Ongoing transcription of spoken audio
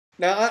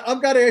Now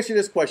I've got to ask you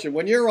this question: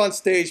 when you're on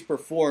stage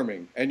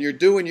performing and you're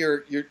doing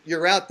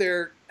you're out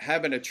there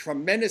having a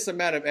tremendous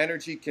amount of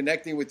energy,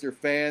 connecting with your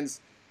fans,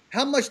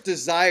 how much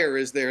desire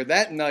is there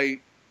that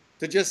night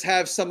to just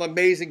have some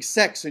amazing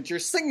sex since you're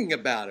singing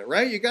about it,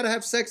 right? You got to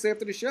have sex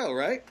after the show,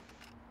 right?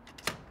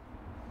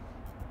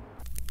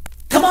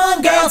 Come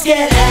on, girls,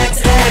 get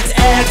X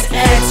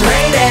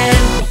rated.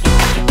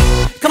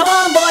 Come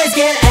on, boys,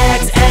 get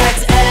X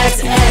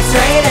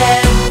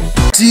rated.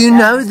 Do you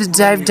know the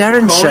Dave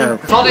Darren Show?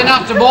 Hot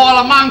enough to boil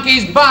a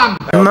monkey's bum.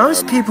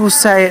 Most people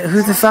say,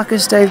 who the fuck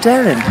is Dave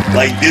Darren?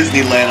 Like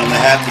Disneyland, I'm the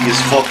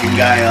happiest fucking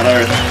guy on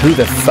earth. Who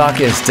the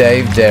fuck is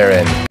Dave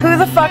Darren? Who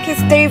the fuck is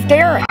Dave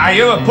Darren? Are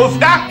you a poof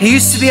duck? He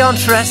used to be on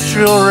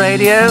terrestrial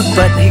radio,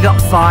 but he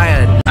got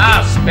fired.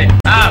 Spit.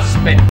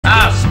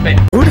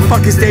 Who the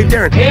fuck is Dave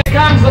Darren? Here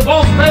comes the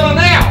boss fella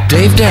now.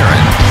 Dave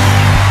Darren.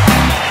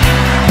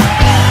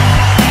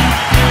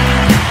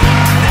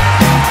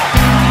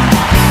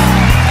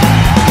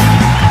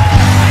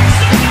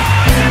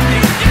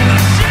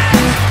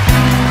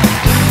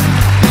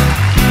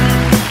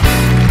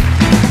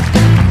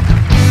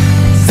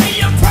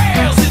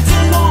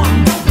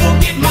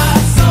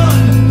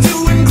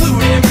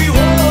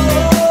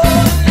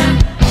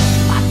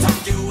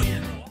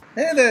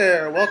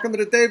 Welcome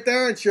to the Dave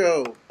Darren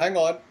Show. Hang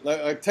on.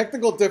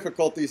 Technical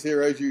difficulties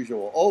here as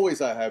usual.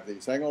 Always I have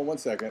these. Hang on one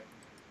second.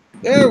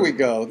 There we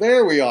go.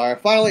 There we are. I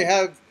finally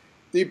have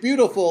the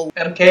beautiful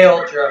MK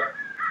Ultra.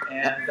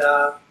 And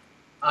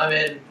I'm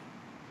in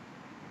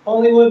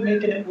Hollywood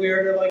making it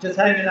weirder, like just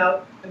hanging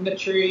out in the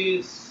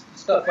trees,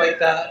 stuff like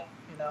that,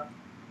 you know.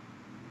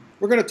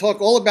 We're going to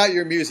talk all about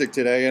your music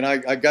today, and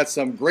I got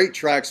some great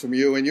tracks from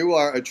you, and you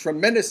are a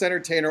tremendous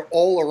entertainer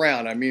all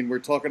around. I mean, we're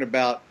talking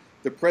about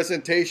the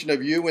presentation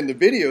of you in the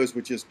videos,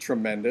 which is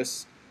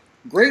tremendous.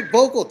 Great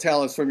vocal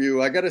talents from you.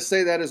 I got to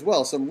say that as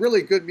well. Some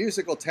really good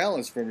musical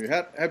talents from you.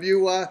 Have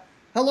you? How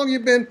long have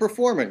you been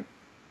performing?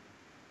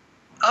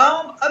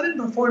 I've been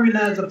performing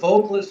as a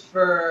vocalist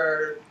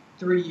for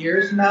 3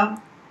 years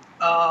now.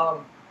 I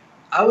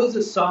was a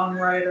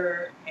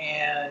songwriter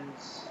and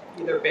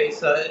either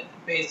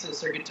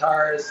bassist or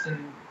guitarist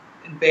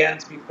in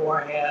bands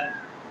beforehand.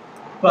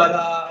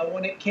 But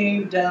when it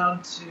came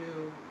down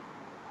to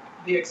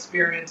the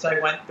experience I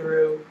went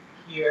through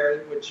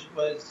here, which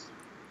was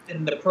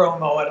in the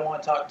promo, I don't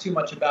want to talk too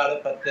much about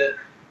it, but the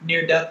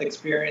near-death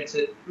experience,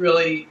 it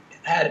really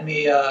had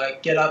me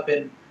get up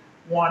and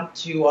want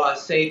to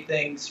say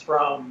things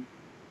from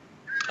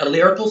a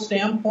lyrical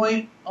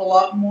standpoint a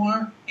lot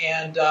more,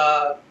 and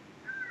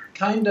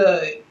kind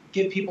of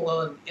give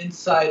people an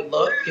inside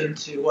look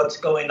into what's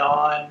going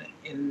on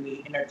in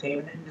the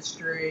entertainment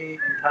industry,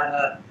 and kind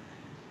of,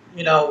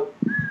 you know,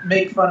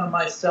 make fun of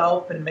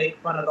myself and make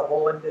fun of the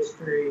whole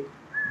industry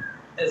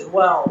as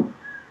well.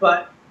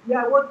 But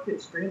yeah, I worked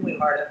extremely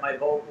hard at my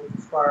vocals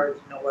as far as,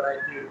 you know, what I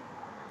do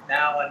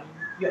now, and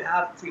you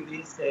have to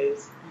these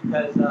days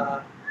because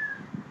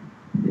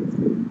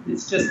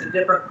it's just a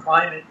different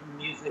climate in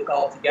music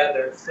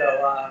altogether.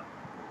 So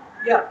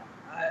yeah,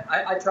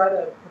 I try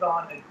to put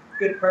on a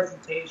good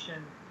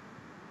presentation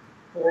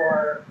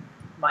for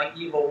my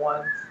evil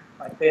ones,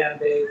 my fan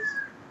base.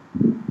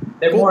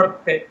 They're more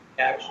fit,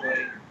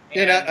 actually.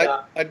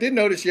 Yeah, I did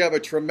notice you have a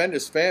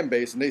tremendous fan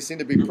base, and they seem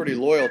to be pretty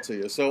loyal to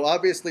you. So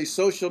obviously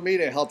social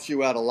media helps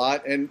you out a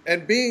lot, and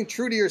being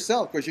true to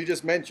yourself, because you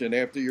just mentioned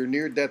after your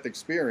near-death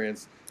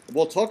experience,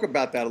 we'll talk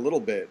about that a little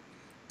bit.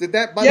 Did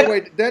that, by the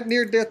way, that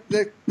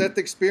near-death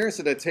experience,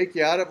 did it take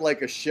you out of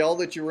like a shell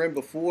that you were in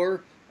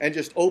before and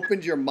just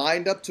opened your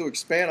mind up to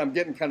expand? I'm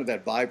getting kind of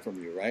that vibe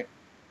from you, right?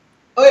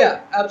 Oh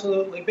yeah,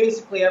 absolutely.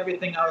 Basically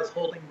everything I was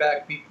holding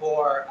back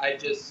before, I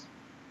just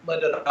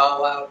let it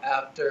all out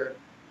after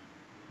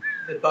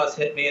the bus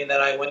hit me, and then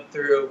I went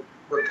through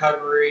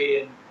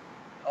recovery and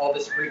all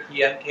this freaky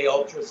MK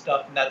Ultra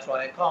stuff, and that's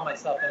why I call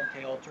myself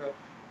MK Ultra.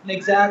 And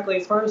exactly,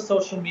 as far as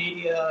social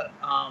media,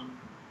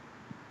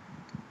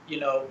 you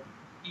know,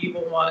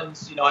 evil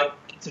ones, you know, I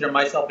consider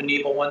myself an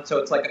evil one, so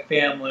it's like a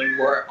family.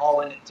 We're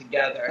all in it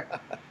together.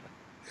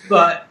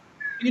 But,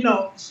 you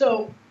know,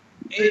 so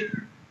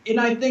and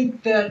I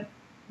think that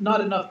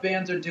not enough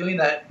bands are doing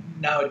that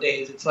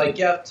nowadays. It's like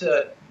you have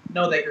to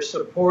know that your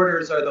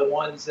supporters are the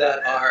ones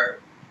that are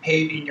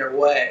paving your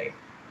way,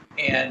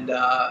 and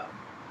I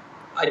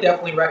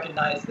definitely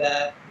recognize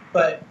that.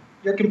 But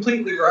you're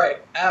completely right.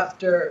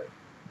 After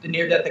the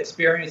near-death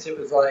experience, it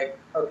was like,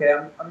 okay,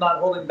 I'm not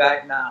holding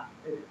back now.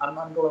 I'm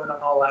going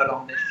all out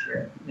on this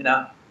shit, you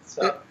know.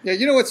 So yeah,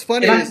 you know what's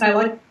funny is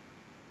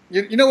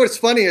you know what's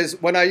funny is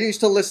when I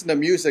used to listen to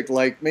music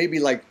like maybe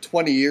like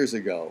 20 years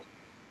ago,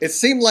 it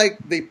seemed like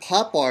the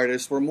pop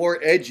artists were more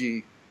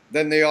edgy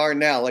than they are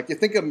now. Like you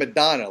think of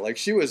Madonna, like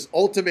she was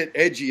ultimate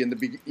edgy in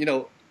the you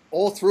know.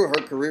 All through her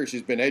career,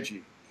 she's been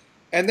edgy.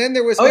 And then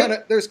there was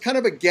there's kind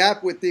of a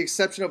gap with the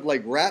exception of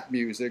like rap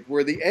music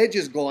where the edge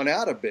has gone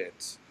out a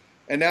bit.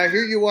 And now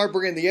here you are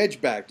bringing the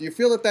edge back. Do you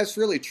feel that that's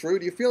really true?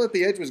 Do you feel that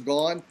the edge was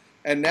gone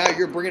and now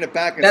you're bringing it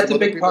back and that's some a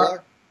other big people part.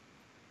 are?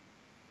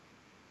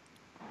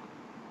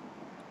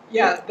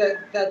 Yeah,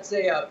 that's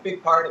a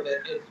big part of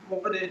it.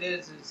 What it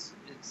is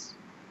it's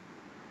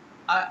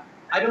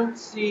I don't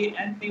see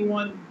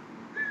anyone.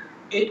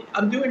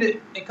 I'm doing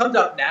it. It comes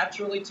out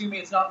naturally to me.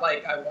 It's not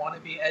like I want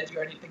to be edgy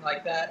or anything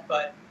like that.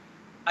 But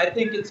I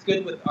think it's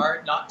good with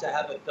art not to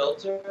have a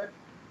filter.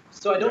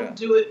 So I don't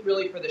do it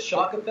really for the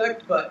shock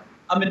effect. But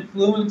I'm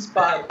influenced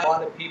by a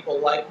lot of people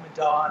like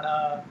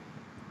Madonna,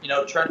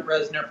 Trent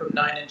Reznor from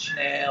Nine Inch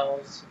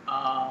Nails,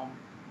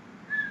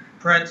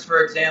 Prince,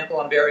 for example.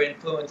 I'm very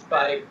influenced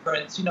by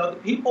Prince. The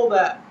people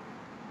that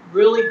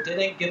really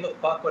didn't give a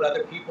fuck what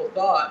other people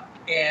thought,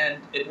 and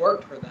it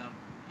worked for them.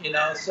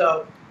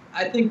 So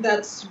I think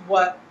that's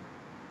what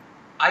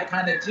I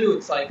kind of do.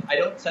 It's like I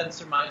don't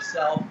censor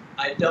myself.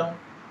 I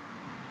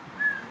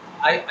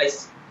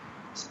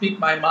speak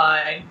my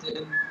mind,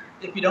 and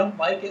if you don't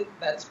like it,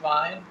 that's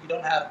fine. You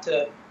don't have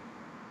to,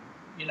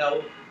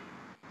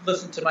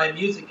 listen to my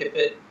music if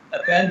it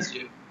offends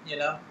you.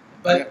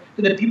 But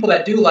to the people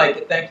that do like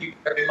it, thank you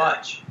very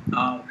much.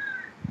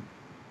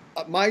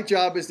 My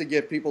job is to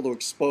get people to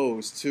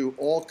expose to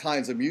all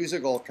kinds of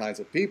music, all kinds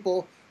of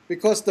people,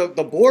 because the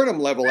boredom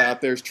level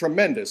out there is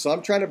tremendous. So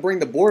I'm trying to bring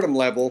the boredom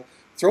level,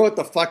 throw it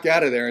the fuck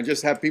out of there, and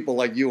just have people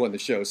like you on the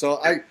show.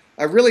 So I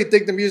really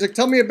dig the music.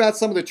 Tell me about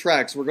some of the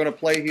tracks we're going to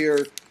play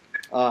here.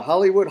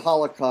 Hollywood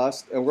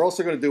Holocaust, and we're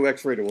also going to do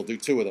X-Rated. We'll do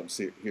two of them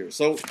here.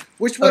 So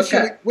which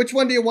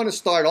one do you want to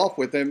start off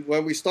with? And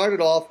when we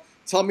started off,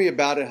 tell me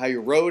about it, how you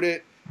wrote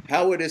it,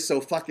 how it is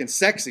so fucking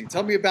sexy.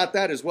 Tell me about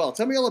that as well.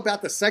 Tell me all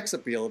about the sex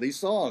appeal of these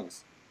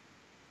songs.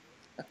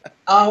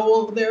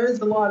 Well, there is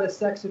a lot of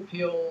sex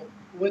appeal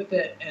with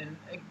it. And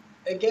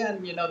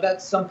again,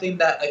 that's something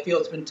that I feel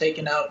has been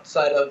taken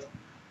outside of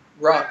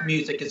rock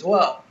music as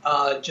well,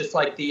 just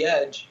like The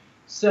Edge.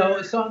 So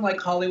a song like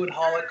Hollywood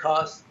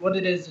Holocaust, what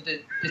it is,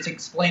 it's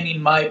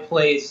explaining my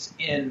place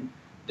in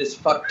this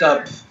fucked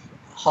up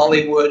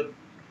Hollywood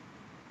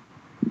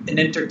and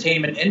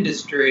entertainment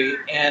industry.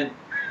 And,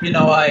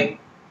 I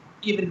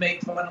even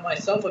make fun of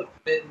myself a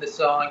bit in the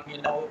song,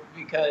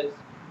 because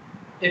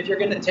if you're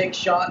going to take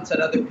shots at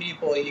other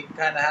people, you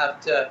kind of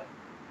have to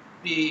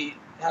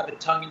have a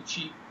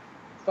tongue-in-cheek,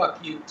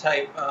 fuck you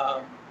type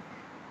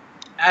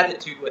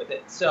attitude with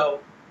it. So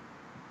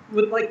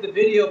with like the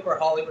video for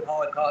Hollywood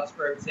Holocaust,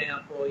 for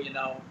example,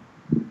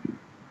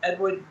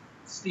 Edward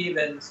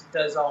Stevens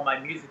does all my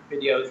music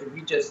videos, and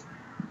he just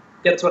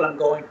gets what I'm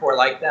going for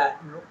like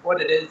that. And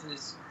what it is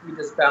we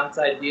just bounce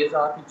ideas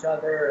off each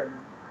other,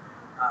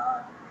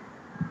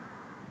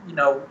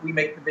 and we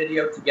make the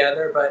video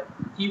together, but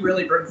he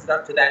really brings it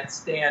up to that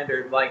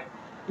standard. Like,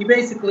 he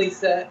basically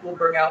said, we'll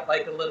bring out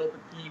like a little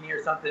bikini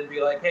or something and be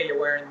like, hey, you're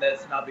wearing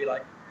this, and I'll be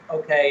like,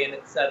 okay, and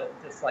it's settled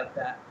just like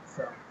that.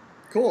 So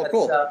cool.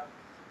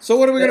 So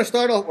what are we going to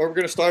start off? Are we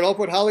going to start off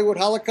with Hollywood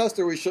Holocaust,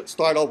 or we should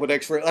start off with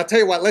X-Rated? I'll tell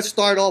you what, let's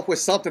start off with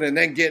something and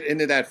then get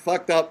into that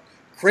fucked up,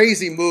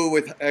 crazy move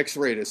with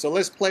X-Rated. So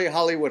let's play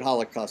Hollywood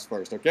Holocaust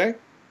first, okay?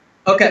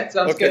 Okay,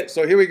 sounds good.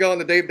 So here we go on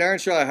the Dave Darren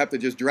Show. I have to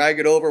just drag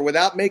it over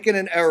without making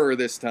an error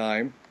this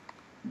time.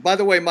 By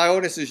the way, my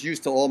audience is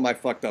used to all my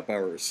fucked up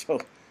errors. So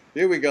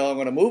here we go. I'm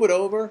going to move it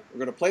over. We're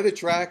going to play the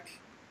track.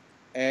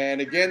 And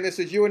again, this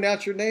is you.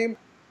 Announce your name.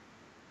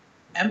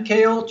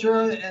 MK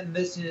Ultra, and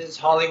this is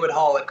Hollywood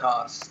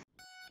Holocaust.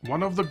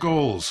 One of the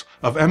goals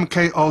of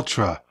MK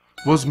Ultra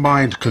was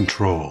mind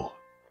control.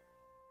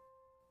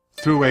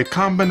 Through a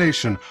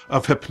combination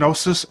of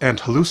hypnosis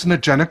and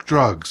hallucinogenic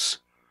drugs,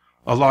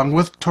 along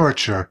with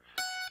torture,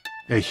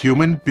 a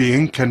human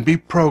being can be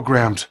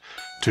programmed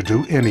to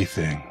do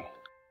anything.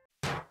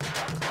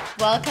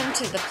 Welcome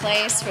to the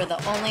place where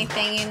the only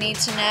thing you need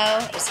to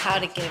know is how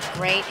to give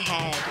great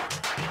head.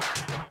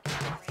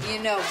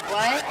 You know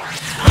what?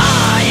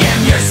 I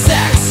am your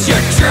sex,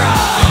 your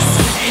drugs,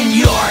 and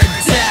your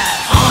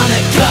death. On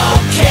a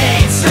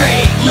cocaine,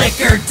 straight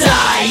liquor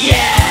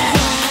diet.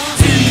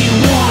 Do you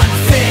want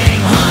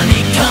fame,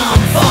 honey?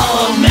 Come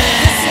follow me.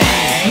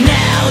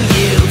 Now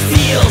you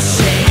feel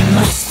shame,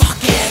 let's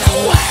fuck it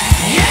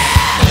away.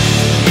 Yeah.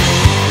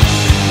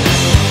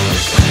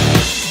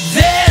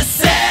 This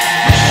is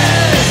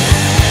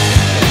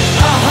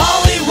a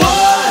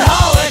Hollywood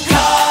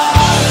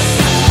Holocaust.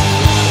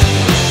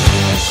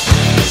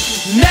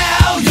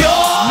 Now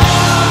your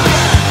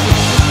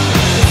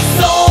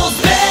soul's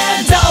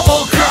been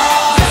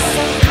double-crossed.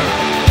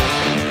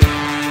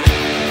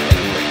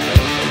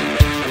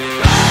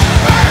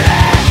 Burn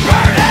it,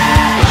 burn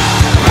it,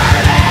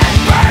 burn it,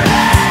 burn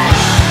it,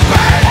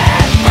 burn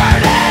it,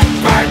 burn it,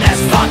 burn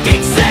this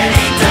fucking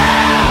city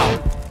down.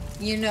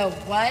 You know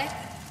what?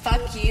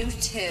 Fuck you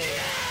too.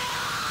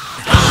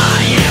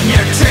 I am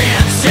your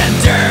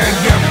transgender,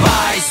 your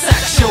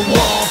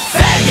bisexual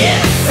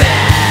faggot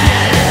fed.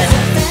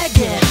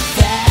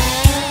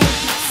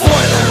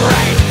 For the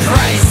right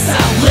price,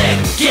 I'll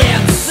lick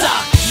and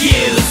suck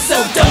you, so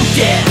don't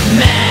get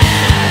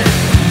mad.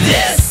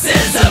 This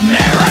is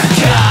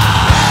America.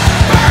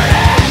 Burn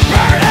it,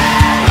 burn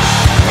it,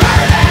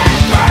 burn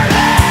it, burn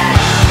it,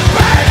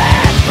 burn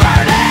it,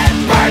 burn it,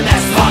 burn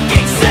this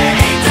fucking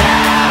city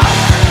down.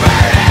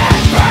 Burn it,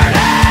 burn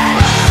it,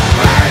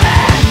 burn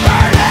it,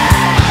 burn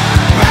it,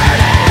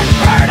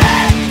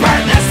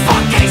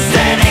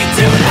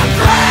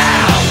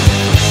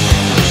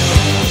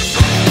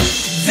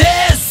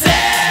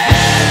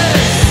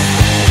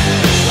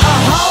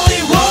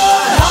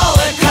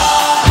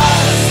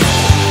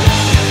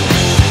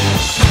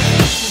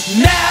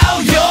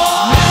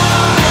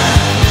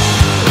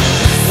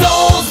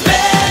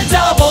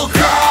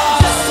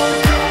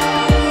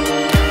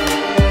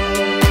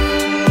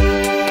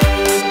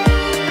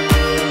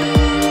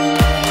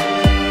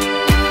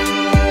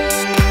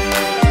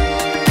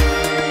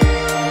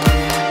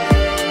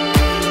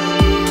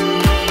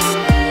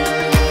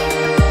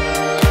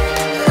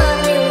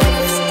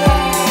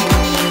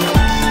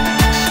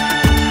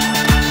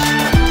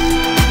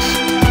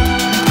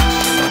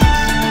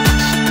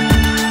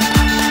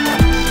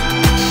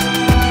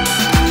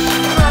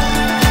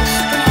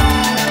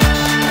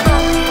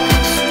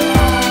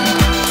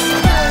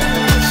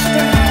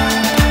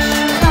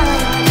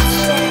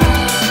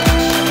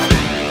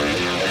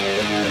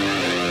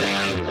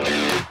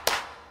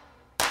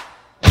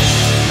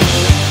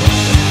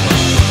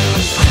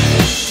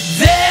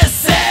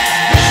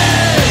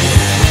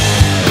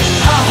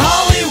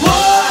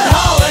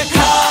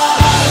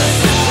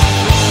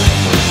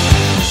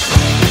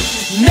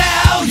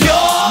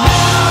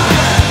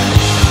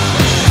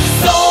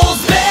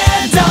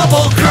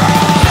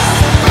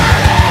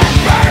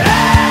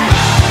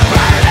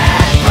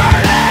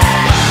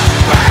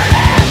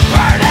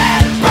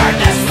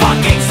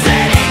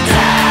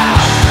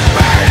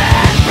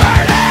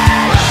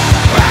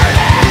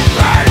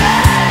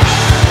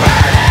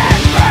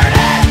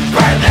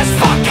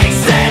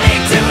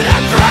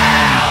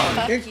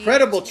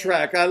 incredible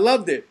track. I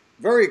loved it.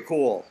 Very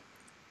cool.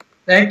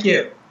 Thank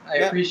you. I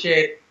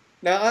appreciate it.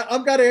 Now,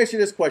 I've got to ask you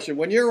this question.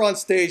 When you're on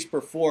stage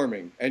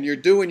performing and you're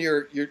doing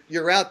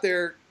you're out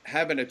there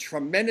having a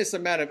tremendous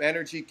amount of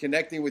energy,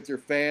 connecting with your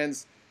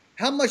fans,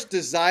 how much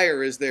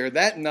desire is there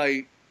that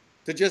night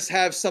to just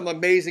have some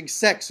amazing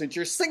sex since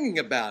you're singing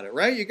about it,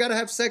 right? You got to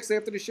have sex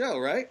after the show,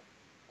 right?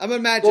 I'm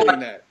imagining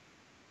that.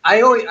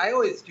 I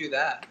always do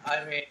that.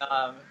 I mean,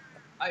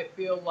 I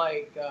feel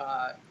like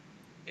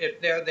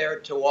if they're there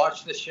to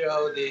watch the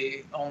show,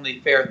 the only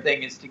fair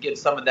thing is to get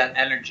some of that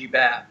energy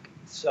back.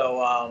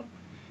 So,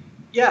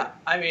 yeah,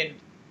 I mean,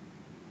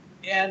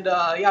 and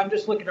I'm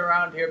just looking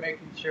around here,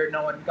 making sure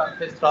no one got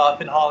pissed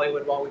off in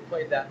Hollywood while we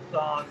played that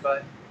song.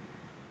 But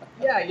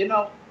yeah,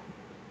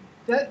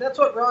 that's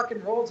what rock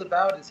and roll's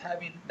about, is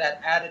having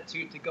that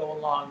attitude to go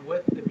along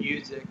with the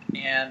music.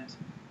 And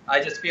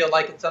I just feel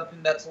like it's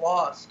something that's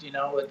lost.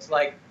 It's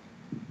like,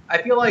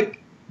 I feel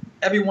like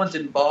everyone's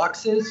in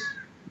boxes,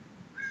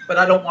 but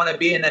I don't want to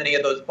be in any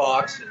of those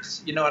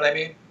boxes. You know what I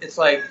mean? It's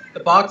like the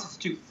box is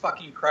too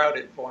fucking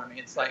crowded for me.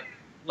 It's like,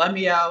 let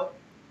me out.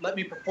 Let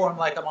me perform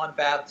like I'm on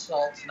bath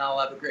salts, and I'll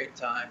have a great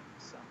time.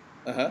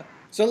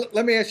 So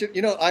let me ask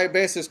you, I've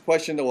asked this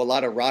question to a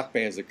lot of rock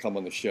bands that come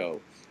on the show.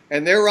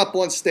 And they're up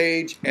on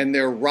stage, and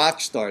they're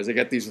rock stars. They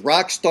got these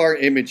rock star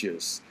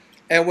images.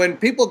 And when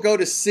people go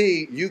to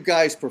see you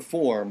guys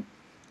perform,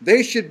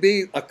 they should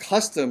be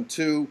accustomed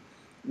to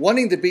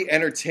wanting to be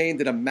entertained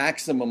at a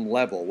maximum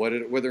level,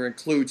 whether it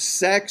includes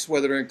sex,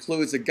 whether it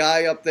includes a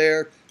guy up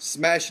there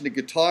smashing the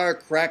guitar,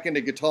 cracking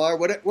the guitar,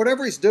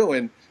 whatever he's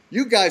doing.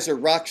 You guys are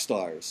rock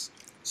stars.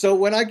 So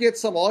when I get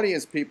some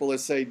audience people that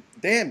say,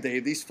 damn,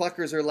 Dave, these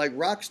fuckers are like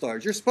rock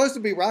stars. You're supposed to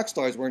be rock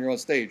stars when you're on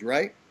stage,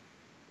 right?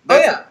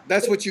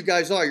 That's what you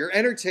guys are. You're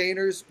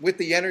entertainers with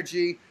the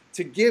energy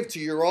to give to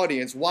your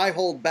audience. Why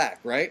hold back,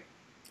 right?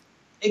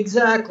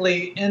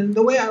 Exactly. And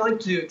the way I like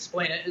to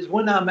explain it is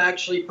when I'm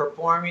actually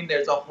performing,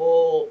 there's a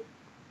whole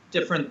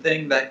different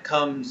thing that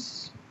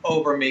comes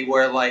over me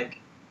where, like,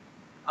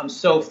 I'm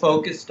so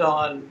focused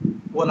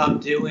on what I'm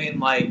doing,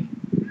 like,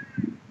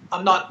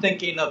 I'm not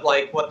thinking of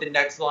like what the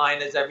next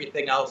line is,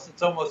 everything else.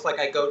 It's almost like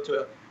I go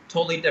to a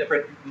totally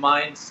different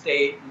mind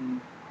state, and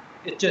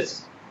it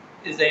just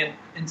is an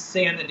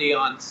insanity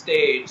on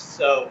stage.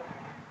 So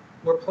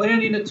we're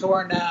planning a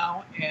tour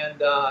now,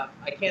 and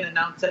I can't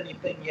announce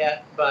anything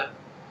yet, but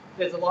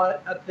there's a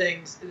lot of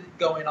things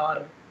going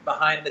on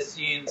behind the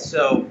scenes.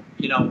 So,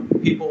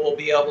 people will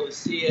be able to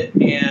see it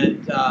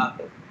and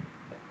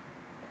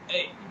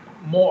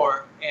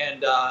more,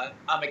 and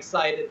I'm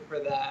excited for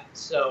that.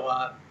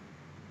 So,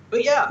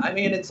 but yeah, I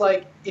mean, it's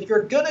like, if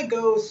you're gonna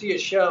go see a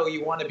show,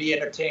 you want to be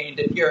entertained.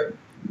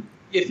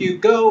 If you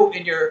go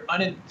and you're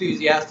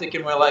unenthusiastic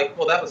and we're like,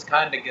 well, that was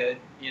kind of good,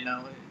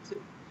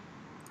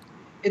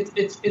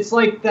 it's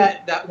like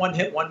that one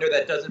hit wonder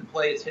that doesn't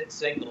play his hit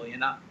single,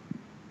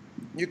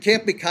 You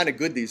can't be kind of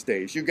good these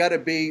days. You got to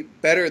be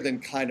better than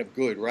kind of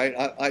good, right?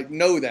 I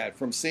know that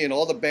from seeing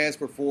all the bands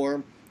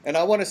perform, and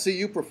I want to see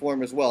you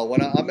perform as well.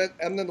 When I'm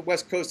in the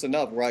West Coast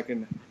enough where I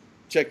can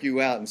check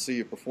you out and see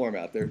you perform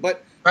out there.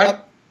 But right.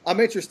 I'm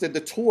interested.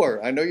 The tour,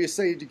 I know you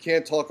say you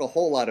can't talk a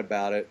whole lot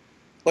about it,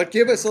 but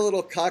give us a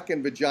little cock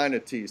and vagina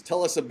tease.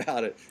 Tell us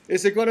about it.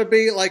 Is it going to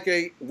be like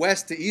a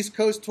West to East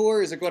Coast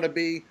tour? Is it going to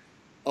be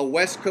a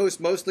West Coast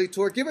mostly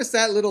tour? Give us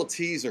that little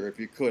teaser if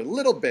you could.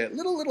 Little bit.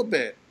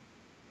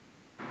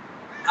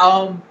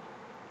 I'll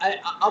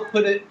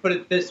put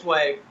it this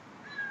way.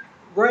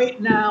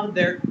 Right now,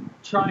 they're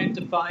trying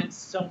to find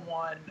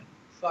someone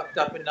fucked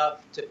up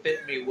enough to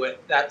fit me with.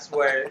 That's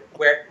where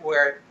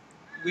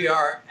we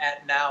are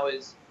at now.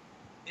 Is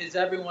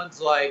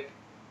everyone's like,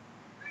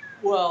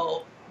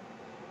 well,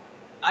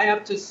 I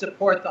have to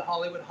support the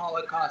Hollywood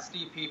Holocaust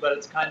EP, but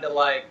it's kind of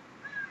like,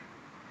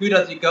 who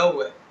does he go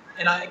with?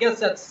 And I guess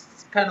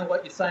that's kind of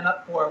what you sign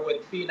up for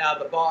with being out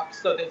of the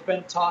box. So there's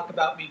been talk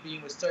about me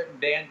being with certain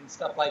bands and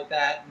stuff like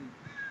that, and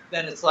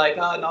then it's like,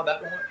 oh, no,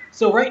 that won't.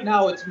 So right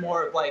now it's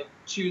more of like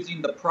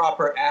choosing the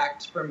proper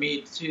act for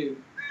me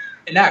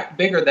an act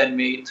bigger than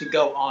me to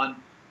go on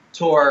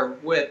tour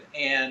with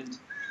and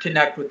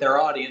connect with their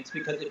audience.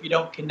 Because if you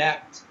don't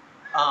connect,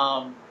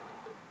 I'm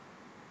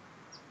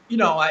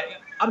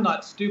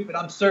not stupid.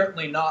 I'm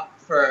certainly not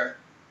for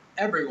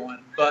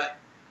everyone, but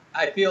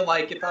I feel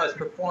like if I was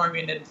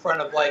performing in front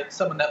of like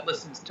someone that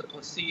listens to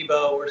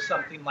Placebo or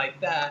something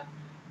like that,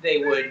 they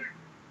would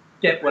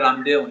get what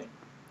I'm doing.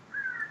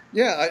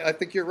 Yeah, I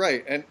think you're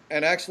right. And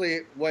actually,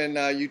 when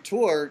you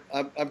tour,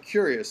 I'm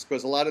curious,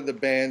 because a lot of the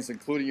bands,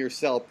 including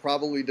yourself,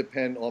 probably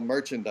depend on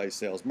merch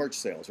sales,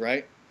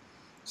 right?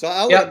 So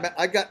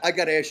I got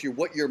to ask you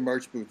what your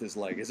merch booth is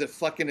like. Is it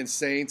fucking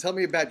insane? Tell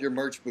me about your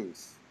merch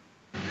booth.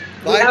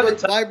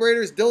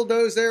 Vibrators,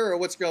 dildos there, or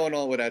what's going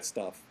on with that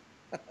stuff?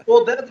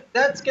 Well,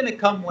 that's going to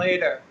come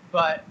later,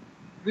 but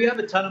we have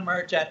a ton of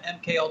merch at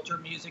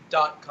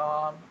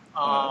mkultramusic.com.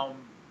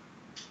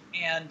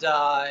 And,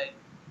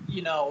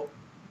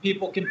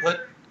 people can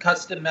put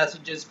custom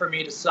messages for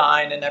me to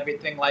sign and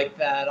everything like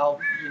that.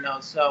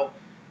 So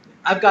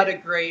I've got a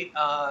great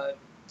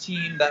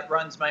team that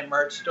runs my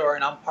merch store,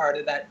 and I'm part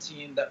of that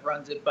team that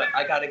runs it. But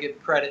I got to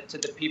give credit to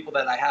the people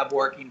that I have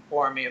working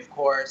for me, of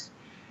course.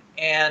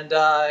 And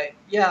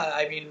yeah,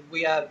 I mean,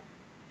 we have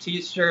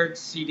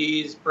T-shirts,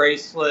 CDs,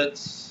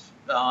 bracelets,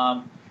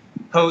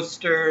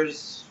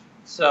 posters.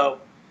 So,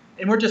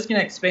 and we're just going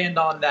to expand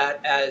on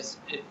that as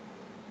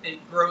it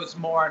grows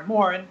more and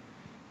more. And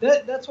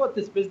that's what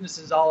this business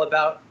is all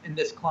about in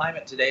this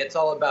climate today. It's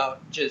all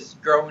about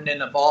just growing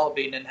and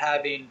evolving and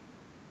having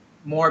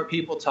more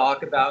people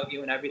talk about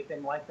you and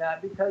everything like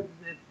that, because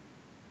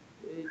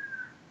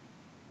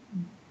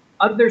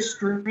other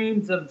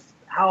streams of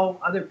how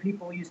other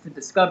people used to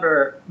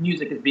discover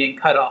music is being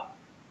cut off.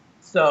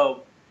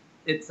 So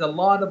it's a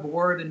lot of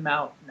word and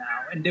mouth now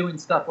and doing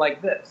stuff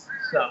like this.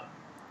 So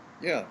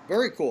yeah,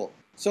 very cool.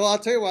 So I'll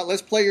tell you what,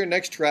 let's play your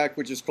next track,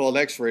 which is called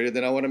X-Rated.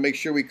 Then I want to make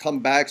sure we come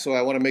back, so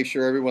I want to make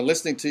sure everyone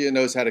listening to you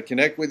knows how to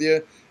connect with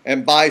you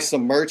and buy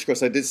some merch,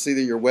 because I did see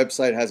that your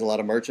website has a lot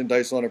of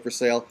merchandise on it for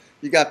sale.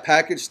 You got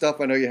packaged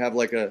stuff. I know you have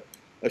like a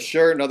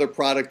shirt and other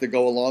product to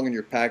go along in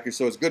your package,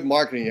 so it's good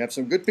marketing. You have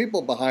some good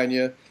people behind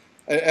you.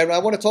 And I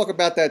want to talk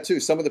about that too,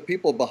 some of the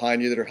people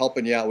behind you that are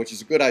helping you out, which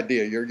is a good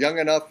idea. You're young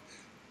enough,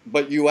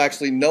 but you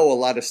actually know a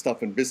lot of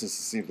stuff in business,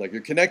 it seems like.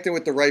 You're connecting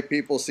with the right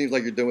people. It seems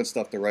like you're doing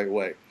stuff the right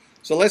way.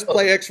 So let's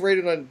play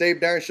X-Rated on the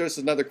Dave Darren Show. This is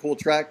another cool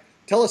track.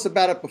 Tell us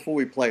about it before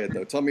we play it,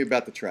 though. Tell me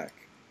about the track.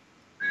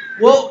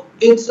 Well,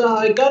 it's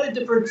got a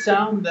different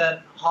sound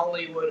than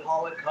Hollywood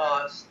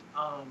Holocaust.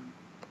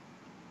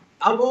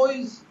 I've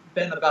always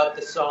been about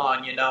the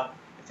song, you know.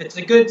 If it's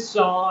a good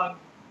song,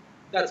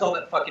 that's all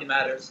that fucking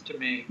matters to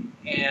me.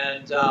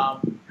 And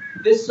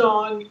this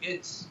song,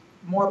 it's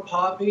more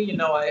poppy. You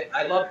know,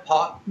 I love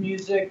pop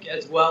music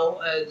as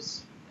well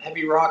as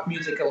heavy rock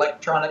music,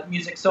 electronic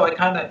music. So I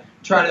kind of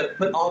try to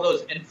put all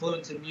those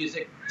influence in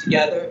music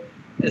together.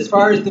 As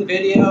far as the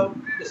video,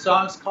 the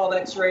song's called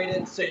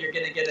X-Rated, so you're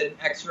going to get an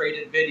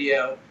X-rated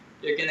video.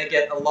 You're going to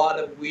get a lot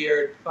of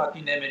weird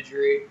fucking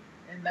imagery.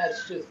 And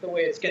that's just the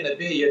way it's going to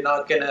be. You're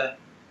not going to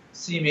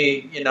see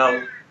me, you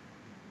know,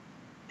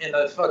 in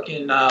a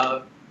fucking,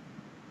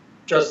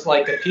 just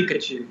like a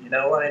Pikachu, you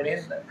know what I mean?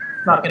 It's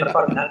not going to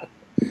fucking happen.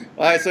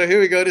 All right, so here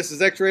we go. This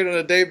is X-Rated on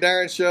the Dave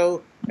Darren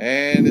Show,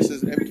 and this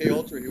is MK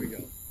Ultra. Here we go.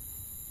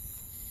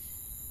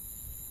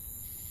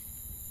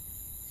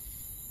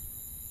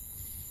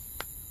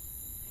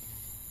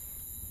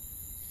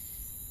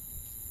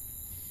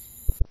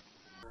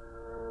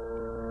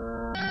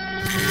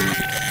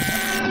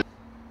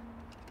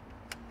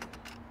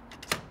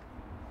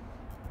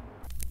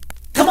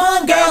 Come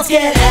on, girls,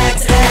 get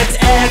X-rated.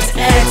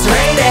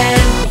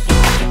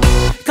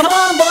 Come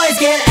on, boys,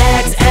 get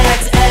X-rated.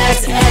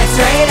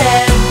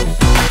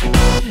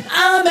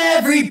 I'm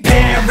every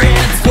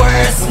parent's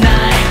worst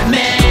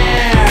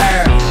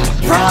nightmare,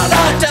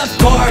 product of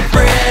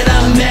corporate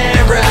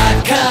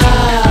America.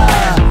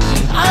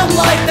 I'm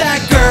like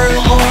that girl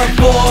or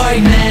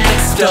boy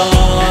next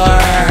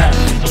door,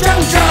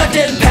 drunk, drugged,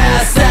 and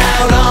passed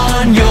out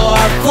on your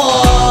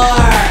floor.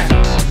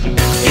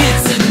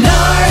 It's a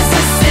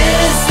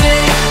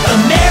narcissistic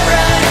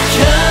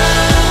American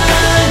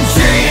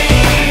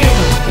dream.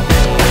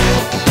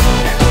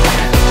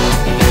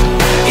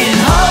 In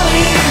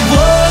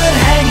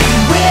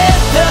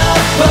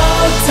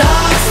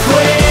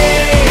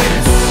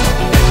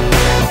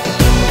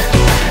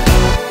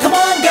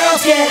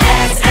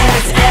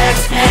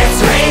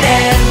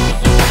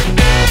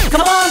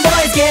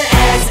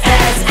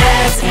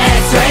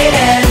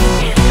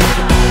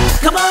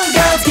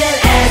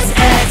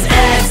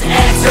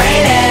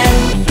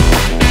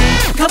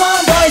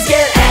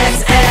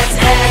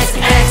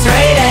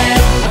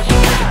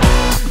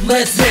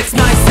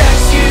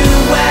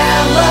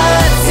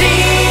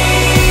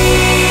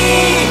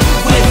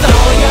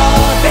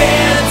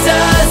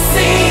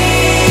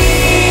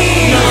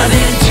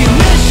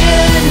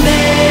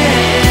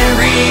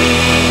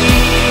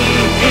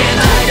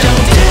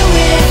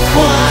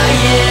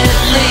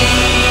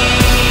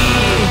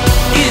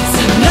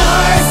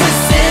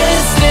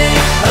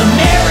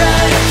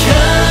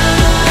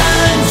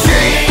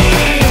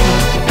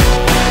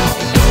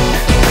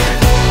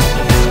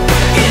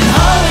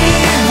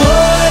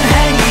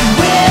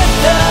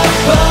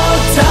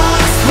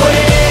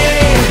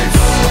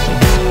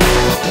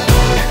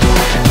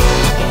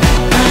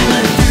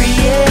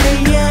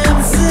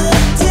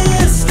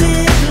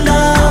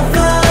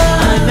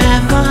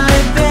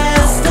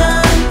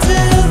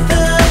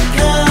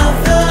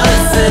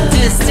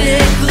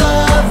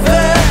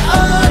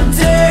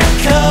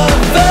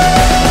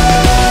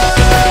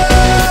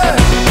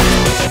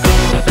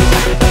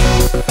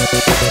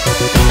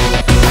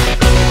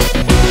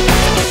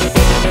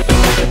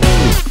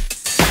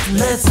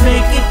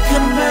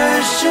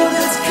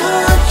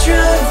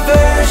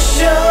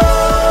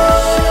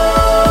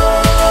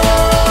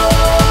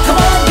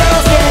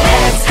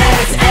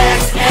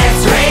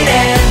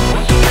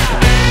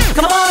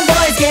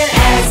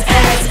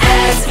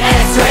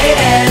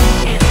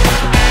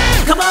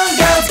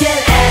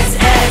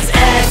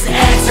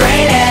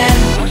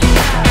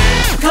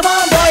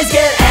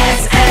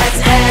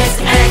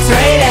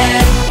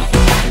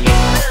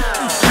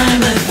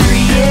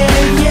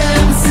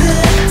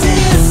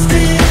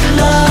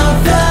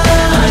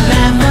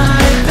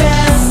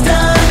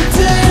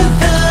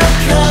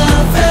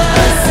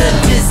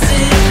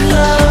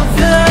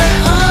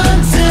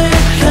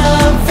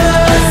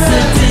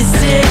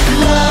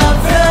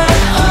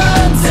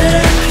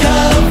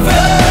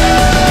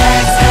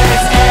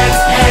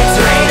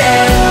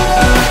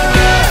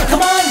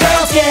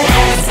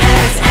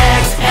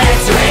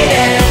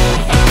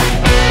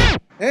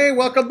Hey,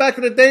 welcome back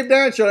to the Dave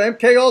Darren Show.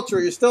 MK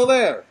Ultra, you still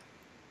there?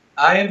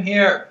 I am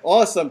here.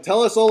 Awesome.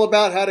 Tell us all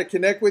about how to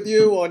connect with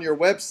you on your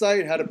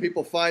website. How do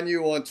people find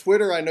you on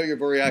Twitter? I know you're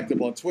very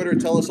active on Twitter.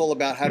 Tell us all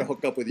about how to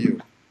hook up with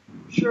you.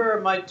 Sure.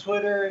 My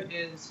Twitter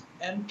is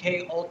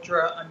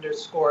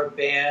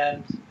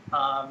MKUltra_band.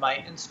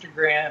 My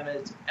Instagram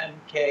is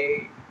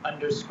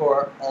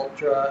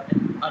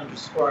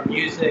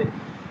MK_Ultra_music.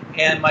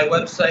 And my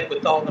website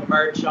with all the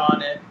merch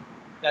on it,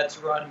 that's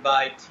run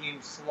by Team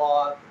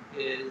Sloth,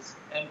 is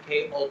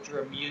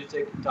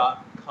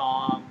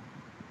mkultramusic.com.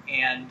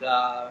 And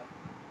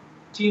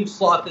Team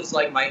Sloth is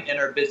like my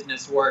inner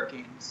business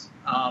workings.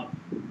 I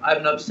have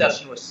an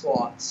obsession with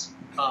sloths,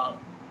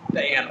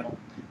 the animal.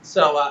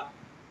 So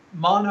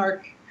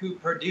Monarch, who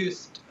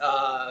produced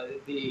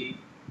the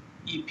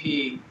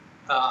EP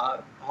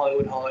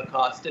Hollywood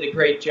Holocaust, did a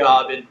great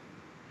job, and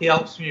he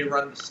helps me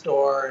run the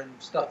store and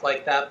stuff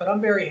like that. But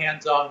I'm very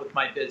hands-on with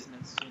my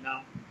business, you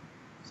know.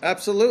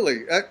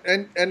 Absolutely,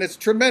 and it's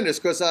tremendous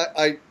because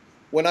I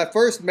when I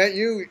first met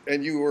you,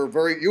 and you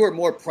were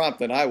more prompt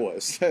than I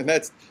was, and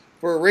that's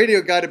for a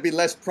radio guy to be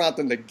less prompt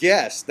than the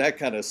guest. That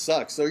kind of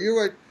sucks. So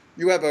you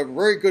have a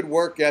very good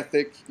work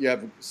ethic. You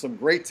have some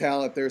great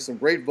talent there, some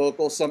great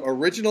vocals, some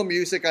original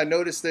music. I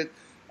noticed that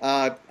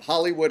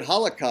Hollywood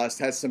Holocaust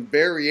has some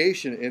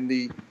variation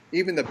in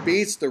even the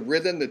beats, the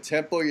rhythm, the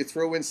tempo. You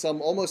threw in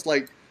almost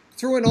like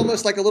a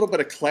little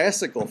bit of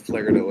classical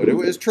flair to it. It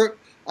was true.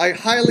 I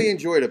highly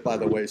enjoyed it, by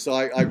the way. So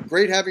I'm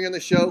great having you on the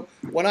show.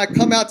 When I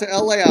come out to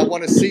LA, I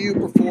want to see you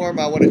perform.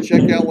 I want to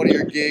check out one of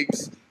your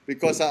gigs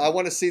because I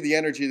want to see the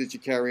energy that you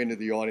carry into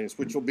the audience,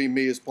 which will be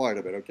me as part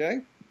of it,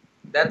 okay?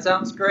 That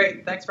sounds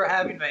great. Thanks for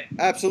having me.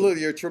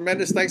 Absolutely. You're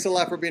tremendous. Thanks a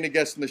lot for being a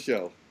guest on the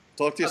show.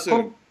 Talk to you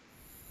soon.